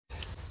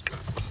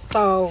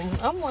So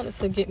I wanted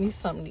to get me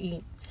something to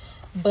eat.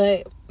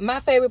 But my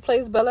favorite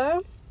place,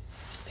 Bella,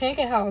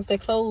 Pancake House, they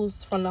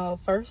closed from the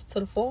 1st to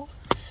the 4th.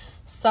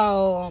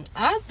 So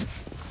I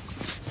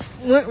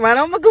went right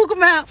on my Google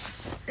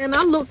Maps and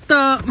I looked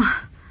up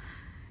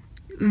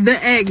the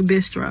Egg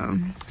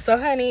Bistro. So,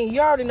 honey,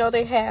 you already know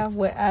they have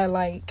what I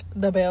like,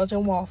 the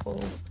Belgian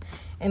waffles.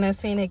 And I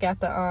seen they got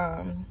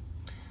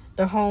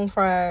the home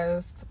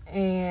fries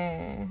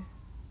and,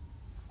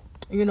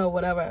 you know,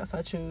 whatever else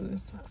I choose.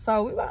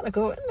 So, we about to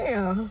go in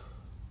there.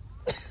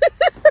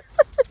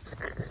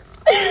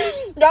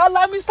 Y'all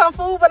love me some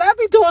food, but I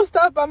be doing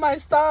stuff by my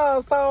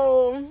style.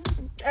 So,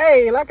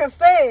 hey, like I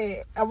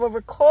said, I will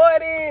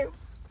record it.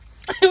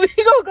 We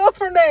gonna go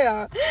from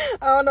there.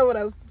 I don't know what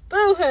else to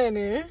do,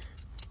 honey.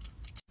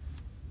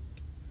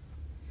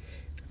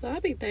 So I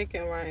be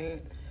thinking,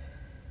 right,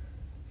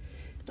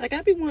 like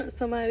I be wanting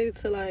somebody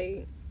to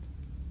like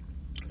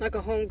a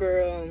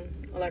homegirl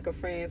or like a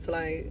friend to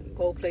like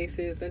go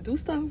places and do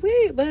stuff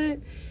with, but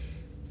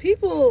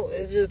people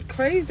is just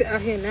crazy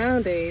out here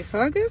nowadays. So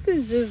I guess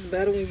it's just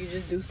better when you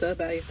just do stuff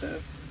by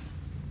yourself.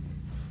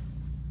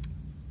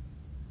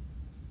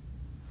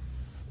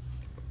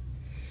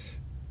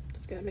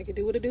 Just gotta make it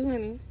do what it do,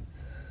 honey.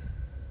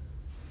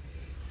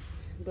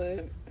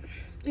 But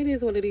it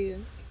is what it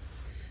is.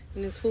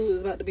 And this food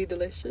is about to be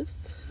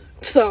delicious.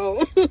 So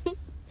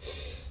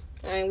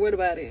I ain't worried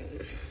about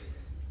it.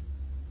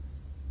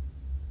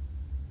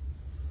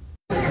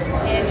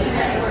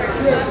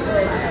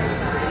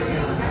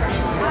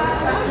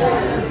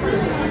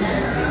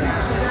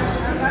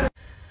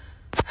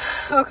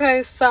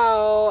 Okay,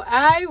 so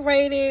I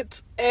rated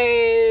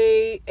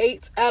a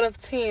 8 out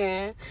of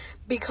 10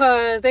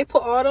 because they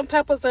put all them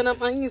peppers and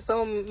them onions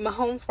on my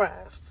home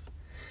fries.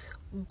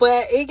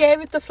 But it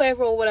gave it the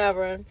flavor or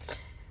whatever.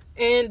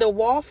 And the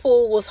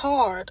waffle was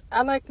hard.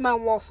 I like my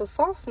waffle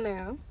soft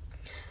now.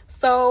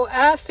 So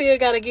I still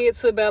gotta get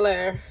to Bel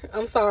Air.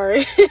 I'm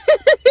sorry.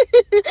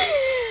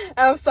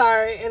 I'm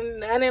sorry.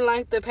 And I didn't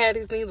like the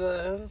patties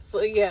neither.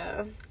 So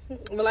yeah.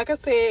 But like I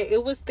said,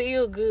 it was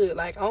still good.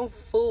 Like I'm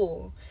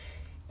full.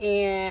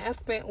 And I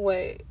spent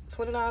what,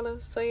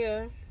 $20? So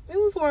yeah, it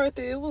was worth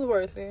it. It was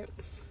worth it.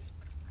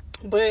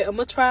 But I'm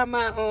gonna try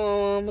my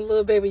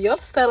little baby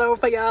Yoda set on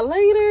for y'all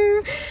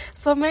later.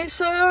 So make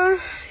sure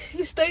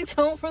you stay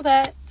tuned for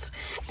that.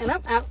 And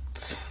I'm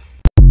out.